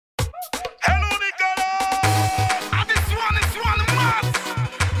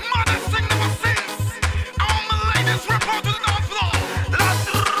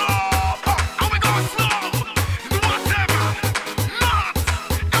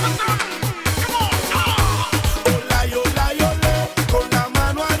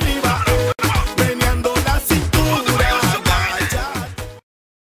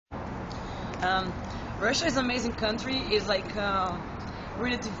amazing country. It's like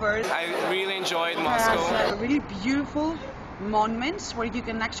really diverse. I really enjoyed Moscow. It has really beautiful monuments where you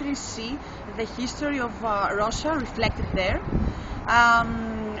can actually see the history of Russia reflected there.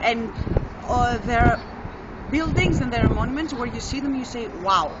 And there are buildings and there are monuments where you see them, you say,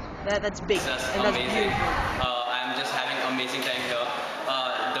 wow, that's big and that's amazing. beautiful. I'm just having an amazing time here.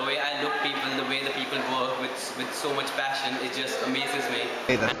 The way I look people, the way the people work with so much passion, it just amazes me.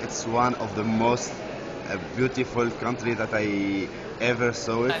 It's one of the most beautiful country that I ever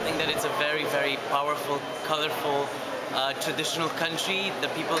saw. I think that it's a very, very powerful, colorful, traditional country. The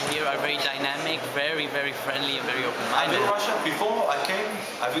people here are very dynamic, very, very friendly and very open-minded. I'm in Russia. Before I came,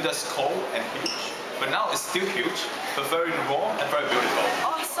 I viewed as cold and huge. But now it's still huge, but very warm and very beautiful.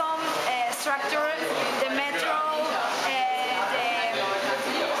 Awesome structure, the metro, the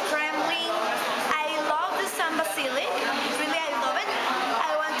Kremlin. I love the Sun Basilic. Really, I love it.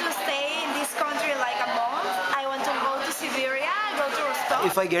 I want to stay in this country like a month. I want to go to Siberia, go to Rostov.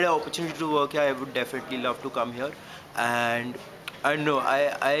 If I get an opportunity to work here, I would definitely love to come here. And I don't know,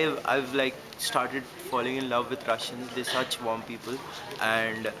 I've like started falling in love with Russians. They're such warm people,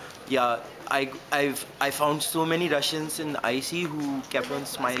 and yeah, I found so many Russians in IC who kept on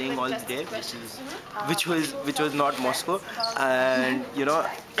smiling all day, which was not Moscow. And you know,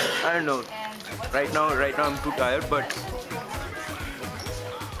 I don't know. Right now I'm too tired, but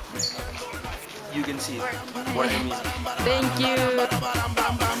you can see what I mean. Thank you.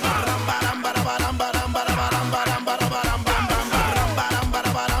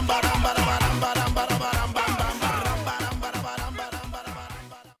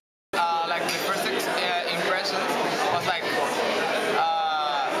 Like the first impression was like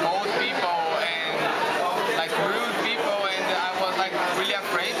old people and like rude people, and I was like really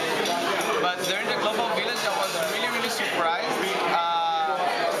afraid. But during the global village, I was really surprised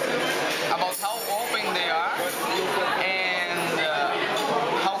about how open they are and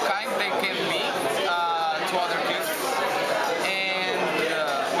how kind they can be to other people.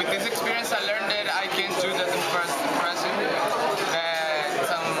 And with this experience, I learned that I can't do that in first impression.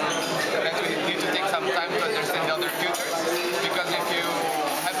 That we need to take some time to understand the other cultures, because if you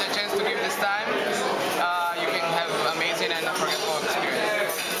have the chance to give this time, you can have amazing and unforgettable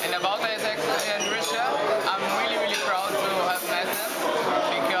experience. And about Isaac and Risha, I'm really proud to have met them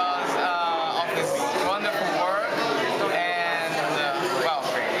because of this wonderful work, and well,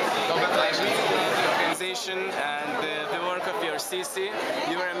 congratulations. The organization and the work of your CC,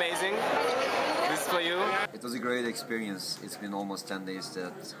 you were amazing. This is for you. It was a great experience. It's been almost 10 days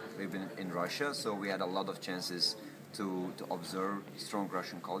that we've been in Russia, so we had a lot of chances to observe strong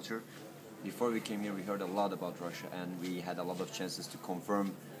Russian culture. Before we came here, we heard a lot about Russia, and we had a lot of chances to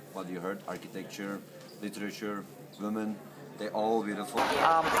confirm what we heard: architecture, literature, women. They're all beautiful.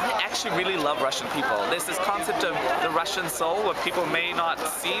 I actually really love Russian people. There's this concept of the Russian soul where people may not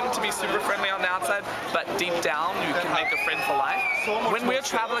seem to be super friendly on the outside, but deep down you can make a friend for life. When we're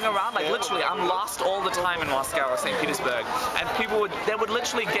traveling around, like literally, I'm lost all the time in Moscow or St. Petersburg, and people would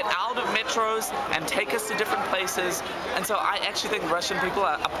literally get out of metros and take us to different places. And so I actually think Russian people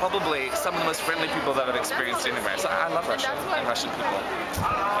are probably some of the most friendly people that I've experienced anywhere. So I love Russia and Russian people.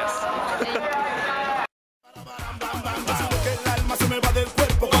 Yes.